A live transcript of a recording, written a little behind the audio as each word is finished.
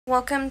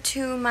Welcome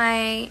to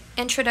my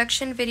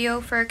introduction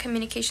video for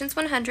Communications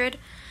 100.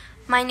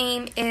 My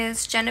name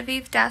is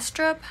Genevieve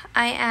Dastrup.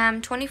 I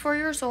am 24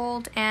 years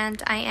old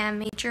and I am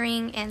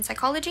majoring in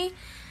psychology.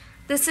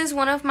 This is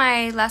one of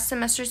my last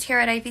semesters here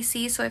at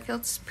IVC, so it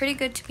feels pretty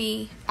good to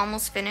be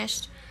almost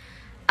finished.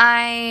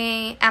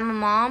 I am a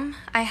mom.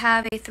 I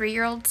have a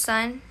 3-year-old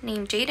son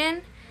named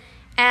Jaden,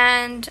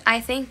 and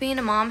I think being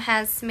a mom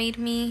has made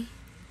me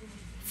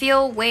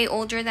feel way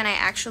older than I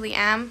actually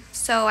am,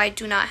 so I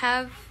do not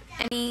have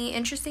any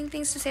interesting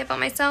things to say about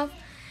myself,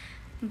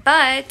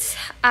 but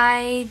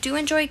I do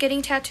enjoy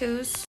getting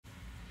tattoos.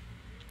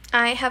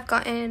 I have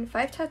gotten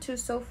 5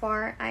 tattoos so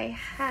far. I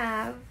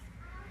have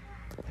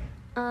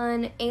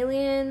an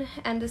alien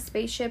and a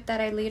spaceship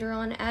that I later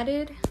on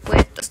added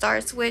with the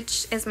stars,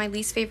 which is my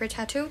least favorite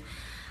tattoo.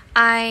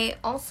 I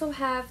also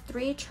have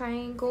 3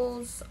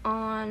 triangles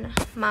on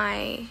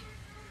my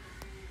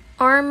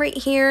arm right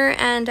here,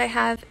 and I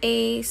have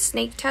a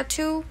snake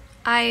tattoo.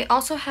 I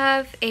also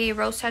have a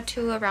rose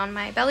tattoo around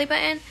my belly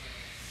button.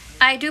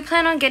 I do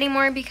plan on getting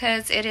more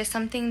because it is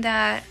something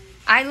that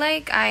I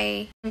like,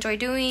 I enjoy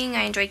doing,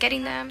 I enjoy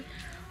getting them.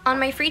 On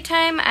my free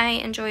time, I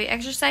enjoy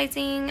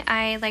exercising,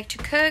 I like to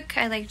cook,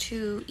 I like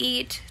to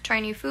eat,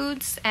 try new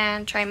foods,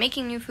 and try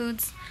making new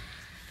foods.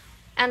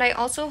 And I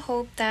also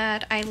hope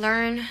that I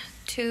learn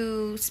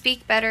to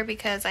speak better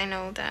because I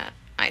know that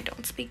I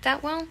don't speak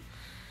that well.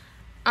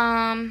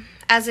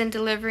 As in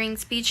delivering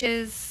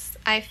speeches,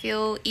 I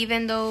feel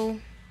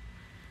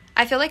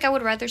like I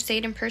would rather say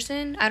it in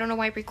person. I don't know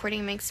why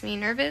recording makes me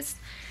nervous.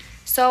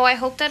 So I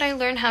hope that I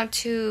learn how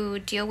to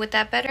deal with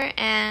that better,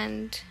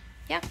 and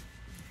yeah.